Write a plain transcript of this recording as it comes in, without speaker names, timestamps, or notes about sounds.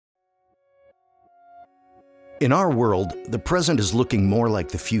In our world, the present is looking more like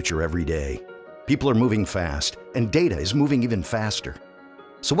the future every day. People are moving fast, and data is moving even faster.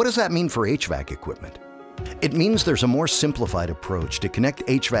 So what does that mean for HVAC equipment? It means there's a more simplified approach to connect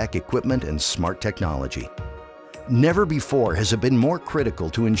HVAC equipment and smart technology. Never before has it been more critical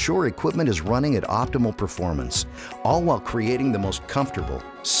to ensure equipment is running at optimal performance, all while creating the most comfortable,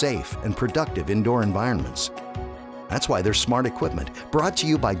 safe, and productive indoor environments. That's why there's smart equipment, brought to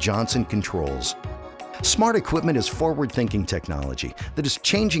you by Johnson Controls. Smart equipment is forward-thinking technology that is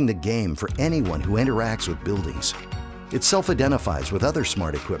changing the game for anyone who interacts with buildings. It self-identifies with other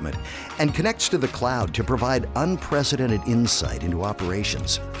smart equipment and connects to the cloud to provide unprecedented insight into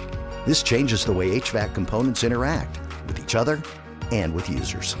operations. This changes the way HVAC components interact with each other and with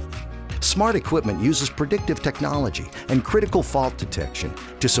users. Smart equipment uses predictive technology and critical fault detection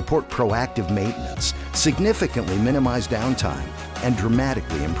to support proactive maintenance, significantly minimize downtime, and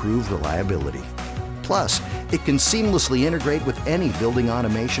dramatically improve reliability. Plus, it can seamlessly integrate with any building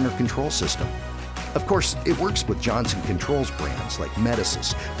automation or control system. Of course, it works with Johnson Controls brands like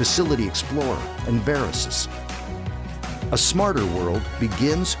Metasys, Facility Explorer, and Verisys. A smarter world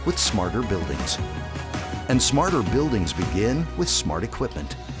begins with smarter buildings. And smarter buildings begin with smart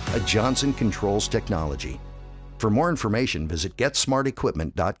equipment, a Johnson Controls technology. For more information, visit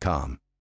GetSmartEquipment.com.